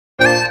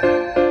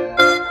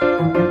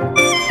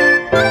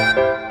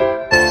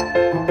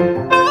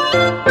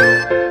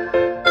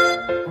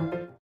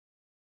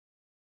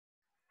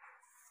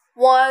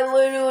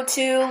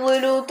little 2,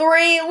 little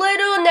 3,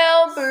 little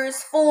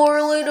numbers,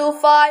 4, little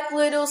 5,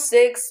 little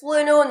 6,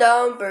 little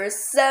numbers,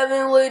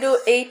 7, little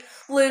 8,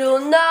 little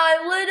 9,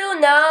 little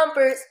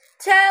numbers,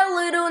 10,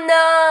 little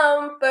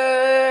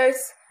numbers.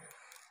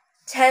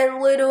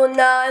 10, little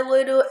 9,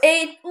 little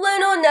 8,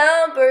 little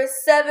numbers,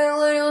 7,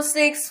 little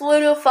 6,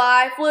 little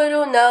 5,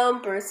 little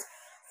numbers,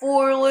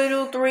 4,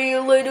 little 3,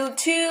 little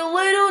 2,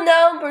 little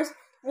numbers,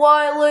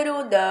 1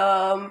 little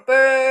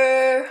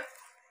number.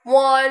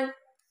 1,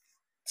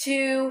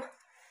 2,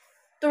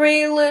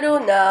 3 little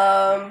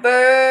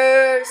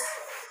numbers,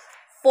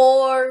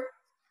 4,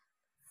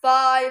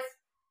 5,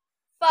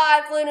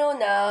 5 little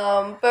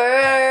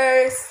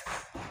numbers,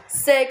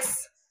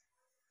 6,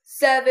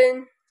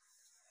 7,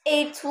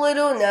 8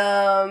 little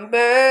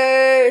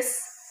numbers,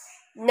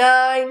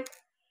 9,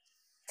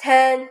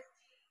 10,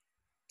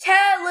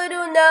 10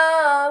 little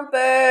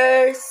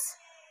numbers,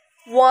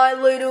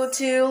 1 little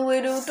 2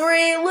 little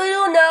 3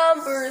 little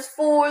numbers,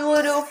 4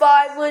 little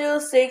 5 little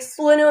 6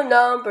 little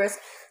numbers,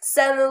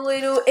 7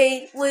 little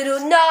 8 little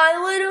 9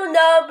 little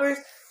numbers,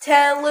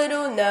 10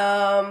 little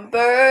numbers.